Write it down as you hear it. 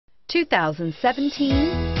2017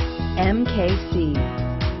 MKC.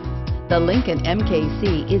 The Lincoln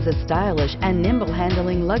MKC is a stylish and nimble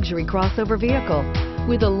handling luxury crossover vehicle.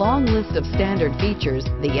 With a long list of standard features,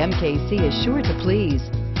 the MKC is sure to please.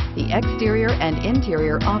 The exterior and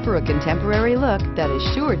interior offer a contemporary look that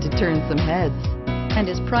is sure to turn some heads and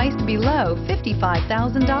is priced below $55,000.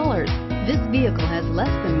 This vehicle has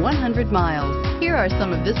less than 100 miles. Here are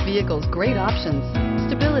some of this vehicle's great options: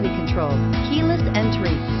 stability control, keyless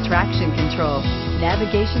entry, traction control,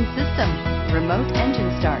 navigation system, remote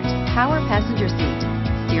engine start, power passenger seat,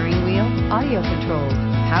 steering wheel audio controls,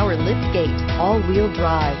 power lift gate, all-wheel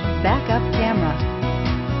drive, backup camera.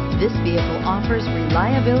 This vehicle offers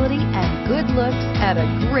reliability and good looks at a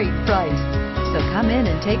great price. So come in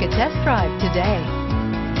and take a test drive today.